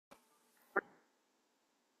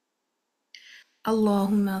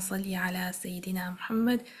اللهم صل على سيدنا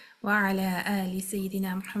محمد وعلى آل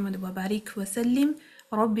سيدنا محمد وبارك وسلم.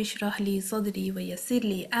 رب اشرح لي صدري ويسر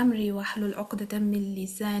لي أمري واحلل عقدة من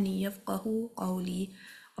لساني يفقه قولي.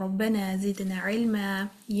 ربنا زدنا علما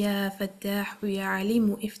يا فتاح يا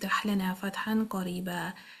عليم افتح لنا فتحا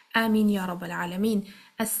قريبا. آمين يا رب العالمين.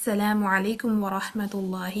 السلام عليكم ورحمة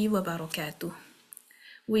الله وبركاته.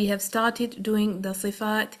 We have started doing the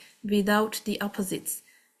sifat without the opposites.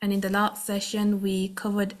 And in the last session, we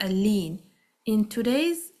covered a lean. In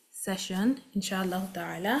today's session, inshallah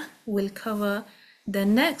ta'ala, we'll cover the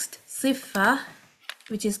next sifa,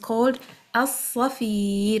 which is called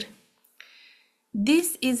as-safir.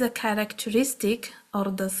 This is a characteristic or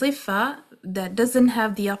the sifa that doesn't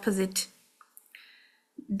have the opposite.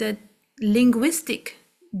 The linguistic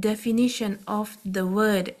definition of the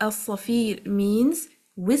word as-safir means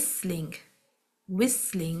whistling,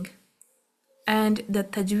 whistling. And the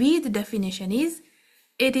tajweed definition is,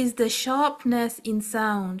 it is the sharpness in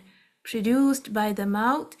sound produced by the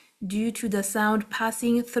mouth due to the sound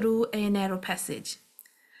passing through a narrow passage.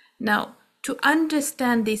 Now, to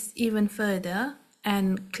understand this even further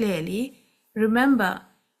and clearly, remember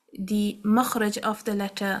the makhraj of the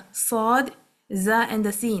letter sad, za and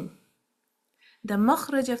the sin. The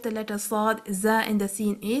makhraj of the letter sad, za and the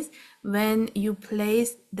sin is when you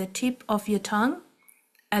place the tip of your tongue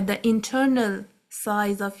at the internal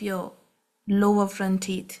size of your lower front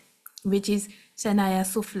teeth, which is sanaya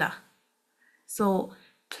sufla. So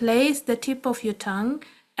place the tip of your tongue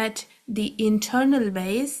at the internal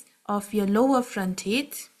base of your lower front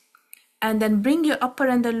teeth and then bring your upper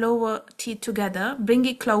and the lower teeth together. Bring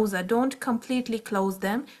it closer. Don't completely close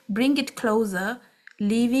them. Bring it closer,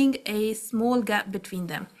 leaving a small gap between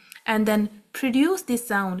them. And then produce this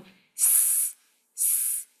sound.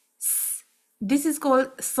 This is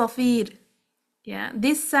called safir. Yeah,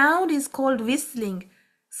 this sound is called whistling,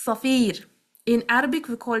 safir. In Arabic,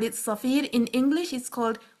 we call it safir. In English, it's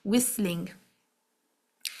called whistling.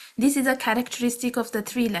 This is a characteristic of the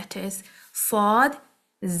three letters, sad,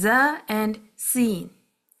 za, and sin.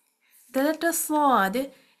 The letter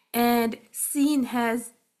sad and sin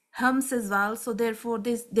has hums as well, so therefore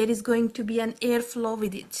there is going to be an airflow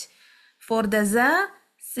with it. For the za,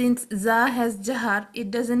 since za has jahar, it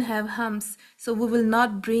doesn't have hums, so we will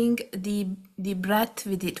not bring the breath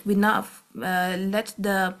with it. We not let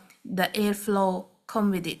the airflow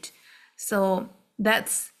come with it. So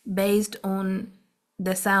that's based on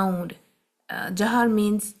the sound. Jahar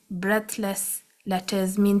means breathless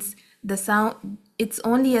letters, means the sound. It's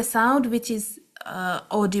only a sound which is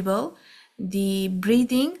audible. The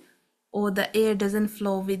breathing or the air doesn't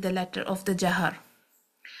flow with the letter of the jahar.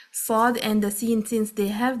 Sad and the sin, since they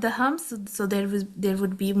have the hums, so there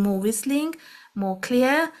would be more whistling, more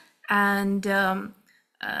clear, and the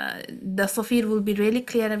safir will be really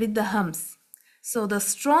clear with the hums. So the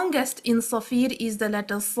strongest in safir is the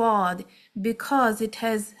letter sad because it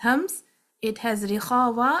has hums, it has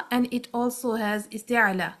rikhawa, and it also has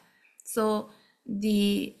isti'ala. So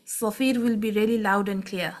the safir will be really loud and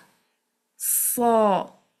clear. Sa.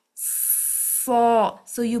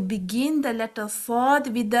 So you begin the letter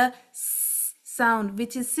sad with the s sound,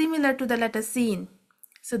 which is similar to the letter sin.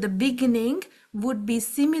 So the beginning would be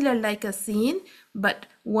similar like a sin, but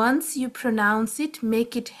once you pronounce it,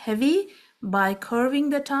 make it heavy by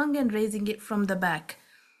curving the tongue and raising it from the back.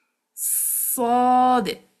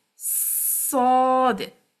 Sad,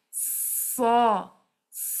 sad, sa,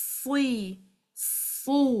 si,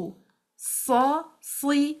 su, sa,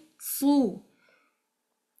 si, su.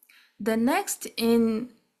 The next in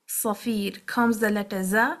safir comes the letter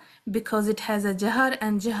za because it has a jahar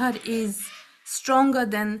and jahar is stronger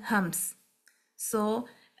than hums. So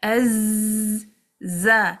az,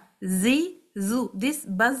 za, zi, zu. This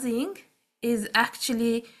buzzing is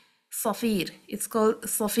actually safir. It's called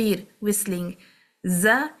safir, whistling.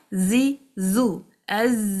 Za, zi, zu.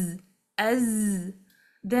 Az, az.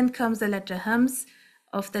 Then comes the letter hums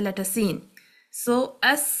of the letter sin. So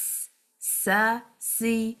as, sa,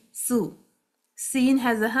 si, su. Sin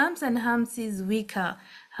has a hums and hums is weaker.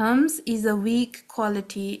 Hums is a weak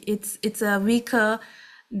quality. It's a weaker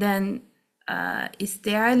than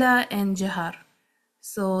isti'ala and jahar.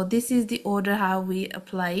 So this is the order how we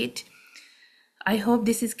apply it. I hope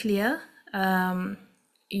this is clear.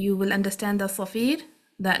 You will understand the safir,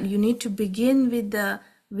 that you need to begin with the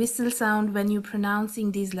whistle sound when you're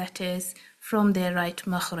pronouncing these letters from their right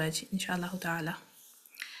makhraj, inshallah ta'ala.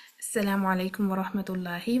 Assalamu alaikum wa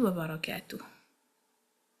rahmatullahi wa barakatuh.